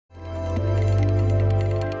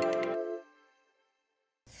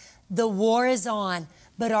The war is on,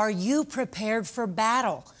 but are you prepared for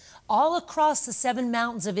battle? All across the 7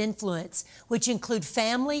 mountains of influence, which include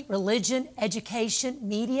family, religion, education,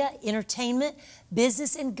 media, entertainment,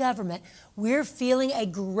 business, and government, we're feeling a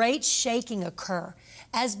great shaking occur.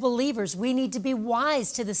 As believers, we need to be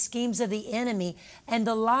wise to the schemes of the enemy and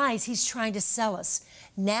the lies he's trying to sell us.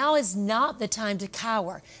 Now is not the time to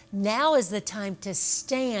cower. Now is the time to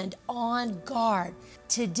stand on guard.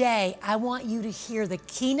 Today, I want you to hear the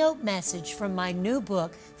keynote message from my new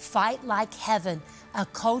book, Fight Like Heaven, a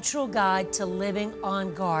cultural guide to living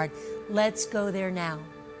on guard. Let's go there now.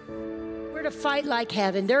 We're to fight like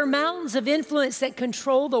heaven. There are mountains of influence that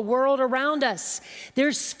control the world around us.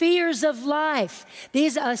 There's spheres of life.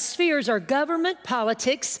 These spheres are government,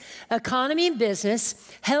 politics, economy and business,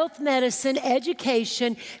 health, medicine,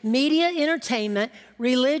 education, media, entertainment,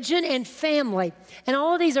 religion, and family. And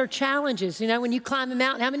all of these are challenges. You know, when you climb a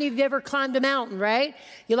mountain, how many of you ever climbed a mountain, right?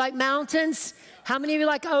 You like mountains? How many of you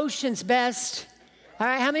like oceans best? All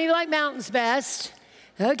right, how many of you like mountains best?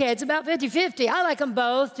 Okay, it's about 50-50. I like them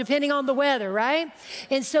both, depending on the weather, right?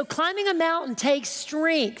 And so climbing a mountain takes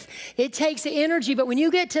strength. It takes energy, but when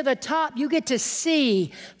you get to the top, you get to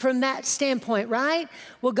see from that standpoint, right?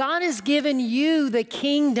 Well, God has given you the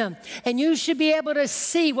kingdom, and you should be able to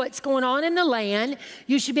see what's going on in the land.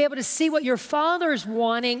 You should be able to see what your Father's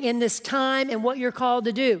wanting in this time and what you're called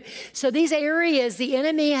to do. So these areas, the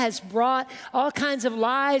enemy has brought all kinds of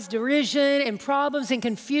lies, derision, and problems and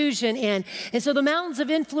confusion in. And so the mountains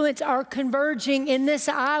of influence are converging in this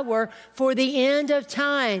hour for the end of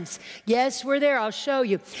times. Yes, we're there. I'll show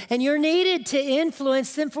you. And you're needed to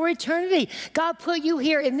influence them for eternity. God put you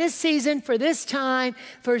here in this season for this time,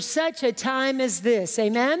 for such a time as this.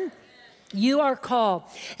 Amen? You are called.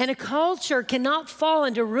 And a culture cannot fall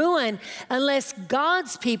into ruin unless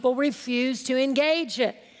God's people refuse to engage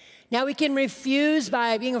it. Now, we can refuse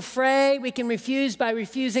by being afraid. We can refuse by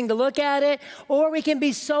refusing to look at it. Or we can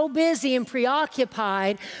be so busy and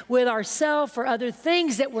preoccupied with ourselves or other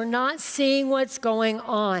things that we're not seeing what's going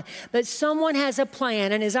on. But someone has a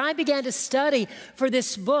plan. And as I began to study for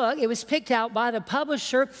this book, it was picked out by the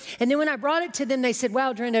publisher. And then when I brought it to them, they said,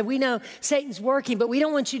 wow, Drenda, we know Satan's working, but we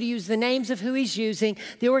don't want you to use the names of who he's using,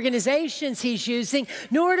 the organizations he's using,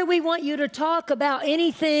 nor do we want you to talk about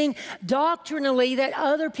anything doctrinally that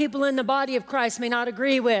other people in the body of Christ may not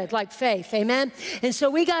agree with, like faith, amen? And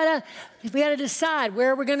so we gotta decide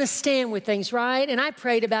where we're gonna stand with things, right? And I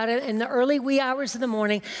prayed about it in the early wee hours of the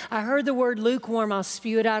morning. I heard the word lukewarm, I'll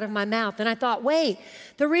spew it out of my mouth. And I thought, wait,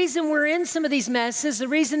 the reason we're in some of these messes, the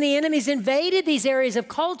reason the enemy's invaded these areas of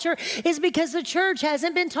culture is because the church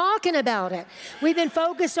hasn't been talking about it. We've been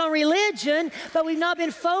focused on religion, but we've not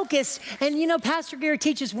been focused. And you know, Pastor Gary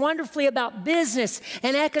teaches wonderfully about business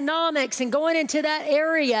and economics and going into that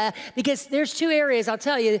area, because there's 2 areas, I'll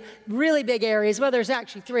tell you, really big areas. Well, there's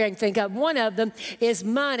actually 3 I can think of. One of them is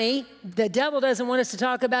money. The devil doesn't want us to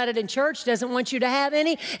talk about it in church, doesn't want you to have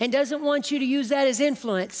any, and doesn't want you to use that as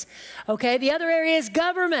influence. Okay, the other area is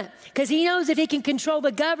government, because he knows if he can control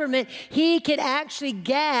the government, he can actually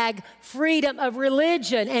gag freedom of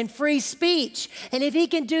religion and free speech. And if he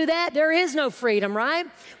can do that, there is no freedom, right?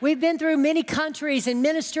 We've been through many countries and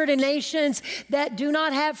ministered in nations that do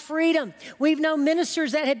not have freedom. We've known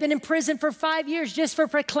ministers that have been in prison for 5 years just for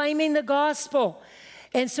proclaiming the gospel.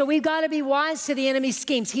 And so we've got to be wise to the enemy's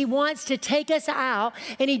schemes. He wants to take us out,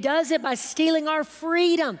 and he does it by stealing our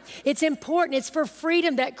freedom. It's important. It's for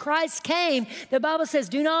freedom that Christ came. The Bible says,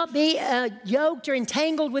 do not be yoked or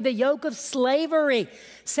entangled with the yoke of slavery.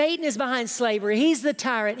 Satan is behind slavery. He's the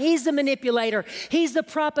tyrant. He's the manipulator. He's the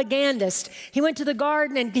propagandist. He went to the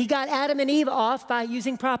garden and he got Adam and Eve off by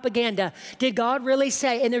using propaganda. Did God really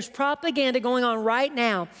say? And there's propaganda going on right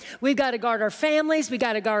now. We've got to guard our families. We've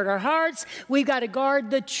got to guard our hearts. We've got to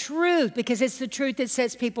guard the truth, because it's the truth that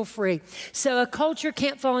sets people free. So a culture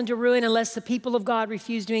can't fall into ruin unless the people of God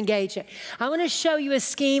refuse to engage it. I want to show you a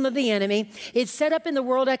scheme of the enemy. It's set up in the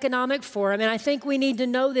World Economic Forum, and I think we need to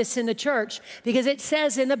know this in the church, because it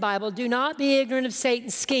says in the Bible, do not be ignorant of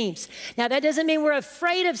Satan's schemes. Now, that doesn't mean we're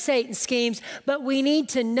afraid of Satan's schemes, but we need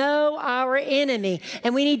to know our enemy,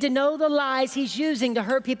 and we need to know the lies he's using to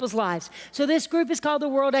hurt people's lives. So this group is called the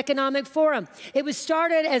World Economic Forum. It was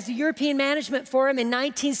started as the European Management Forum in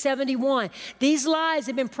 1971. These lies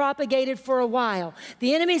have been propagated for a while.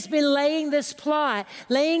 The enemy's been laying this plot,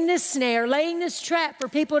 laying this snare, laying this trap for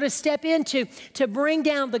people to step into, to bring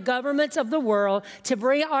down the governments of the world, to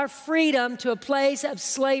bring our freedom to a place of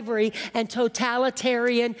slavery and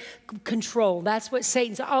totalitarian control. That's what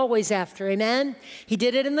Satan's always after, amen? He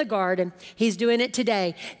did it in the garden. He's doing it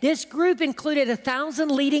today. This group included 1,000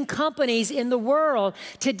 leading companies in the world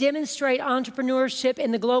to demonstrate entrepreneurship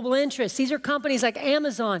in the global interest. These are companies like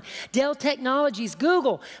Amazon, Dell Technologies,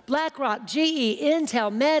 Google, BlackRock, GE,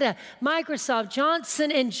 Intel, Meta, Microsoft,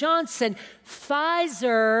 Johnson & Johnson,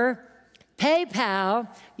 Pfizer, PayPal,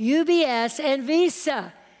 UBS, and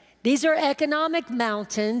Visa. These are economic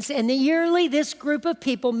mountains, and yearly this group of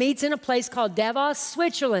people meets in a place called Davos,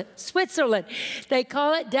 Switzerland. They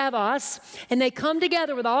call it Davos, and they come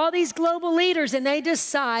together with all these global leaders, and they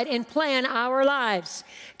decide and plan our lives.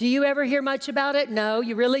 Do you ever hear much about it? No,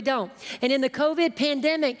 you really don't. And in the COVID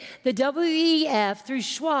pandemic, the WEF, through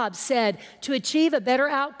Schwab, said to achieve a better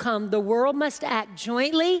outcome, the world must act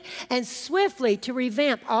jointly and swiftly to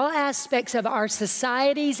revamp all aspects of our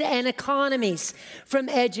societies and economies, from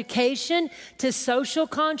education to social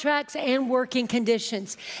contracts and working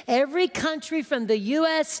conditions. Every country from the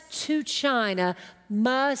U.S. to China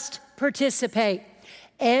must participate.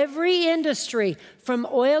 Every industry, from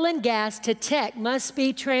oil and gas to tech, must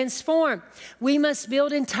be transformed. We must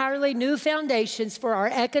build entirely new foundations for our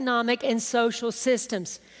economic and social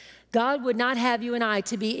systems. God would not have you and I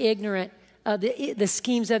to be ignorant of the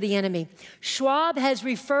schemes of the enemy. Schwab has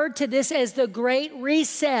referred to this as the Great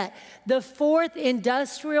Reset, the fourth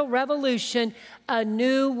industrial revolution, a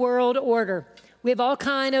new world order. We have all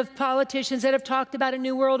kinds of politicians that have talked about a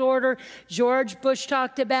new world order. George Bush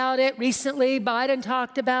talked about it. Recently, Biden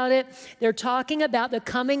talked about it. They're talking about the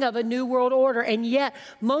coming of a new world order. And yet,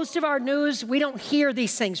 most of our news, we don't hear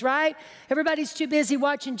these things, right? Everybody's too busy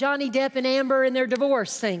watching Johnny Depp and Amber and their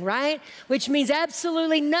divorce thing, right? Which means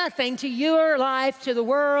absolutely nothing to your life, to the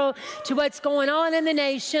world, to what's going on in the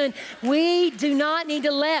nation. We do not need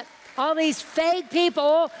to let all these fake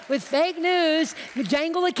people with fake news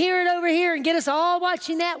jangle a carrot over here and get us all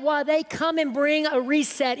watching that while they come and bring a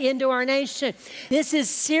reset into our nation. This is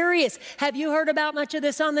serious. Have you heard about much of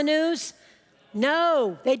this on the news?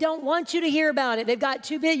 No, they don't want you to hear about it. They've got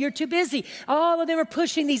too big. You're too busy. All of them are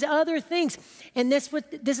pushing these other things. And this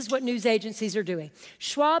is what news agencies are doing.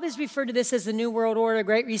 Schwab has referred to this as the New World Order,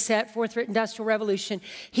 Great Reset, Fourth Industrial Revolution.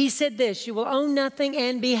 He said this: you will own nothing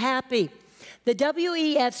and be happy. The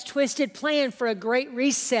WEF's twisted plan for a great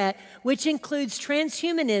reset, which includes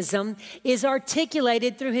transhumanism, is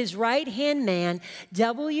articulated through his right-hand man,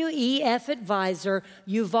 WEF advisor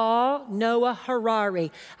Yuval Noah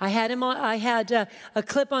Harari. I had a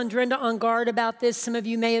clip on Drenda on Guard about this. Some of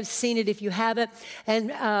you may have seen it if you haven't.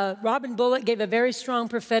 And Robin Bullock gave a very strong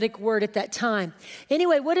prophetic word at that time.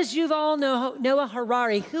 Anyway, what is Yuval Noah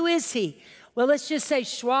Harari? Who is he? Well, let's just say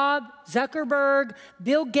Schwab, Zuckerberg,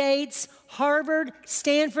 Bill Gates, Harvard,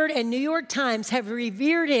 Stanford, and New York Times have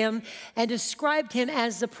revered him and described him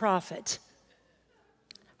as the prophet.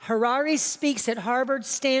 Harari speaks at Harvard,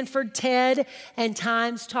 Stanford, TED, and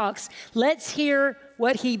Times Talks. Let's hear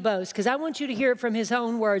what he boasts, because I want you to hear it from his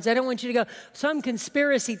own words. I don't want you to go, some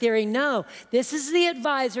conspiracy theory. No, this is the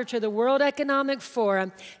advisor to the World Economic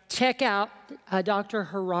Forum. Check out Dr.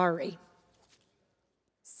 Harari.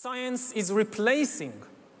 Science is replacing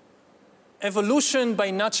evolution by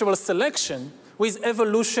natural selection with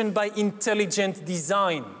evolution by intelligent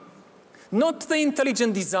design. Not the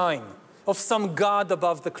intelligent design of some god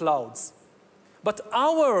above the clouds, but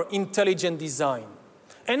our intelligent design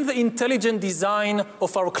and the intelligent design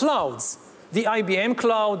of our clouds. The IBM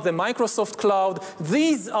cloud, the Microsoft cloud,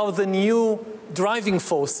 these are the new driving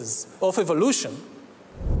forces of evolution.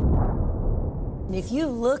 And if you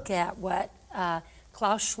look at what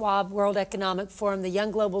Klaus Schwab, World Economic Forum, the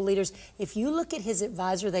young global leaders, if you look at his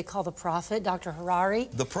advisor they call the prophet, Dr. Harari.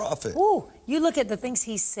 The prophet. Ooh, you look at the things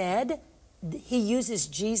he said, he uses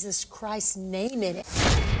Jesus Christ's name in it.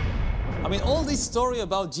 I mean, all this story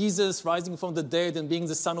about Jesus rising from the dead and being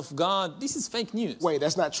the Son of God, this is fake news. Wait,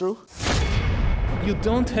 that's not true? You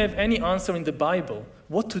don't have any answer in the Bible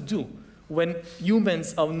what to do when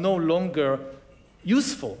humans are no longer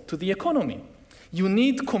useful to the economy. You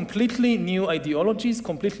need completely new ideologies,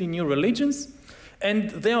 completely new religions, and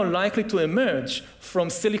they are likely to emerge from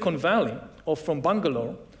Silicon Valley or from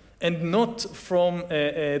Bangalore and not from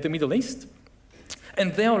the Middle East.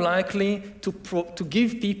 And they are likely to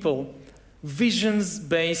give people visions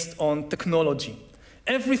based on technology.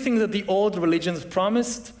 Everything that the old religions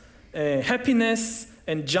promised, happiness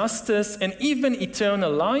and justice and even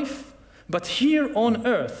eternal life, but here on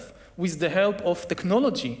earth with the help of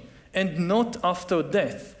technology, and not after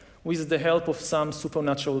death, with the help of some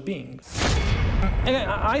supernatural being. And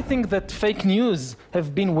I think that fake news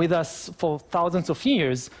have been with us for thousands of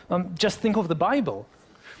years. Just think of the Bible.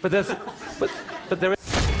 But there is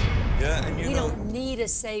Yeah, and we don't need a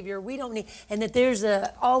savior. We don't need, and that there's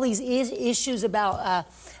all these issues about,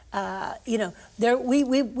 we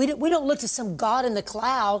don't look to some God in the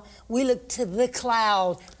cloud. We look to the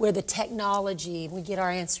cloud where the technology, we get our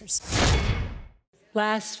answers.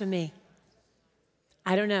 Blasphemy.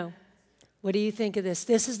 I don't know. What do you think of this?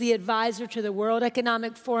 This is the advisor to the World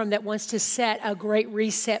Economic Forum that wants to set a great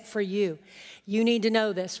reset for you. You need to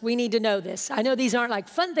know this. We need to know this. I know these aren't like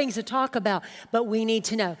fun things to talk about, but we need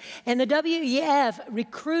to know. And the WEF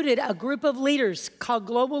recruited a group of leaders called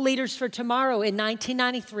Global Leaders for Tomorrow in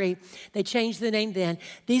 1993. They changed the name then.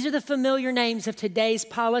 These are the familiar names of today's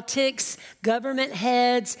politics, government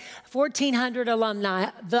heads, 1,400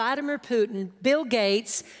 alumni: Vladimir Putin, Bill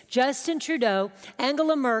Gates, Justin Trudeau,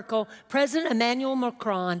 Angela Merkel, President Emmanuel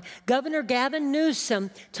Macron, Governor Gavin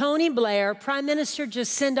Newsom, Tony Blair, Prime Minister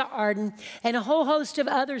Jacinda Ardern, and a whole host of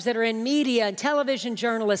others that are in media and television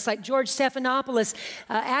journalists like George Stephanopoulos,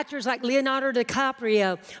 actors like Leonardo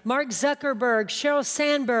DiCaprio, Mark Zuckerberg, Sheryl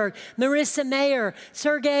Sandberg, Marissa Mayer,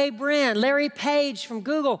 Sergey Brin, Larry Page from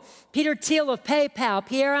Google, Peter Thiel of PayPal,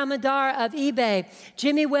 Pierre Amadar of eBay,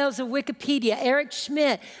 Jimmy Wales of Wikipedia, Eric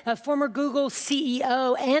Schmidt, a former Google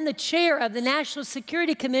CEO and the chair of the National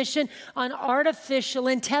Security Commission on Artificial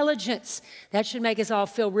Intelligence. That should make us all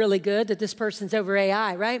feel really good that this person's over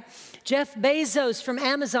AI, right? Jeff Bezos from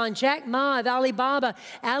Amazon, Jack Ma of Alibaba,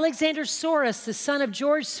 Alexander Soros, the son of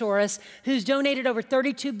George Soros, who's donated over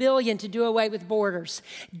 $32 billion to do away with borders,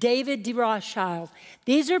 David de Rothschild.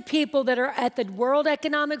 These are people that are at the World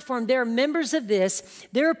Economic Forum. They're members of this.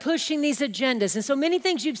 They're pushing these agendas. And so many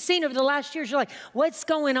things you've seen over the last years, you're like, what's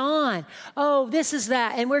going on? Oh, this is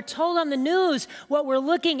that. And we're told on the news what we're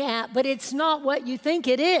looking at, but it's not what you think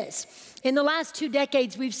it is. In the last 2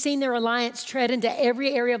 decades, we've seen their alliance tread into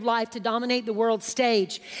every area of life to dominate the world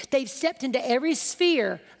stage. They've stepped into every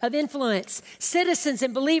sphere of influence. Citizens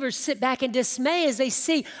and believers sit back in dismay as they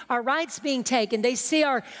see our rights being taken. They see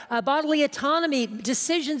our bodily autonomy,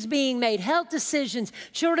 decisions being made, health decisions,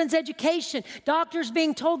 children's education, doctors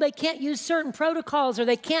being told they can't use certain protocols or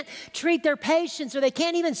they can't treat their patients or they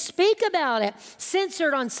can't even speak about it.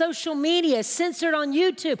 Censored on social media, censored on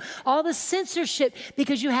YouTube, all the censorship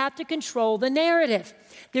because you have to control the narrative.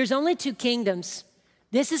 There's only 2 kingdoms.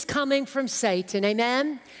 This is coming from Satan,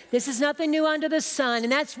 amen? This is nothing new under the sun,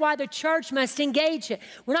 and that's why the church must engage it.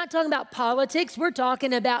 We're not talking about politics. We're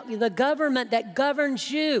talking about the government that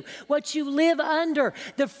governs you, what you live under,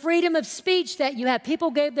 the freedom of speech that you have.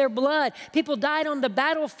 People gave their blood. People died on the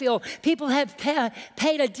battlefield. People have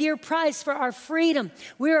paid a dear price for our freedom.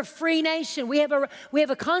 We're a free nation. We have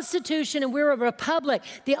a constitution, and we're a republic,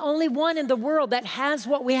 the only one in the world that has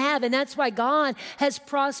what we have, and that's why God has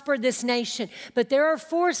prospered this nation. But there are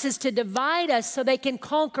forces to divide us so they can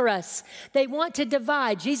conquer us. They want to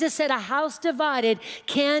divide. Jesus said a house divided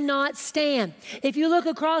cannot stand. If you look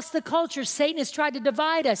across the culture, Satan has tried to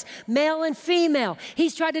divide us, male and female.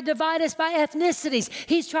 He's tried to divide us by ethnicities.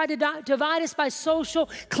 He's tried to divide us by social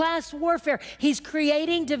class warfare. He's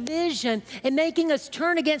creating division and making us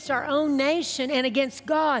turn against our own nation and against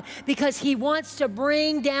God because he wants to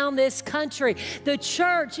bring down this country. The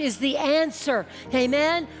church is the answer.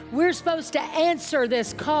 Amen? We're supposed to answer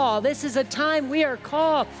this call. This is a time we are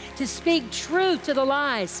called to speak truth to the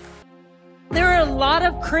lies. There are a lot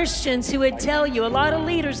of Christians who would tell you, a lot of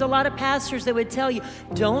leaders, a lot of pastors that would tell you,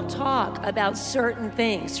 don't talk about certain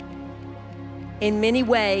things. In many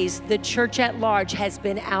ways, the church at large has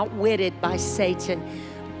been outwitted by Satan.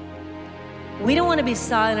 We don't want to be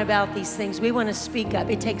silent about these things. We want to speak up.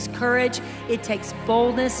 It takes courage. It takes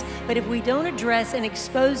boldness. But if we don't address and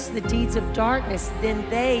expose the deeds of darkness, then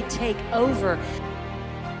they take over.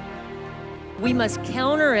 We must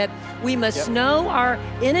counter it. We must know our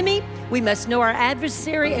enemy. We must know our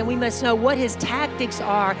adversary, and we must know what his tactics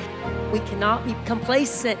are. We cannot be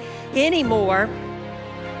complacent anymore.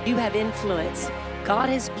 You have influence. God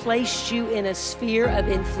has placed you in a sphere of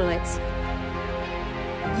influence.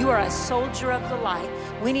 You are a soldier of the light.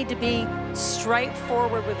 We need to be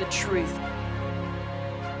straightforward with the truth.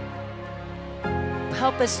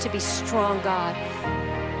 Help us to be strong, God.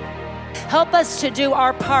 Help us to do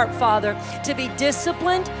our part, Father, to be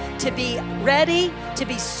disciplined, to be ready, to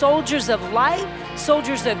be soldiers of light,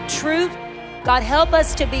 soldiers of truth. God, help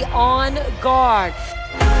us to be on guard.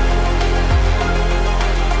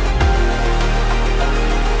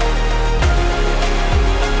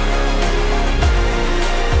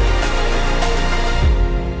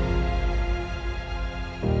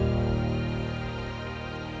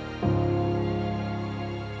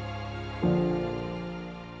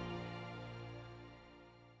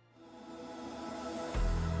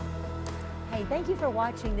 Thank you for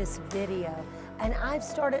watching this video. And I've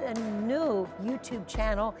started a new YouTube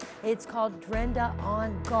channel. It's called Drenda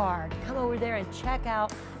on Guard. Come over there and check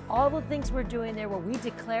out all the things we're doing there, where we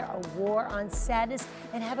declare a war on sadness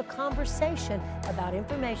and have a conversation about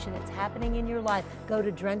information that's happening in your life. Go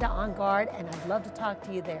to Drenda on Guard, and I'd love to talk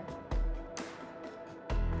to you there.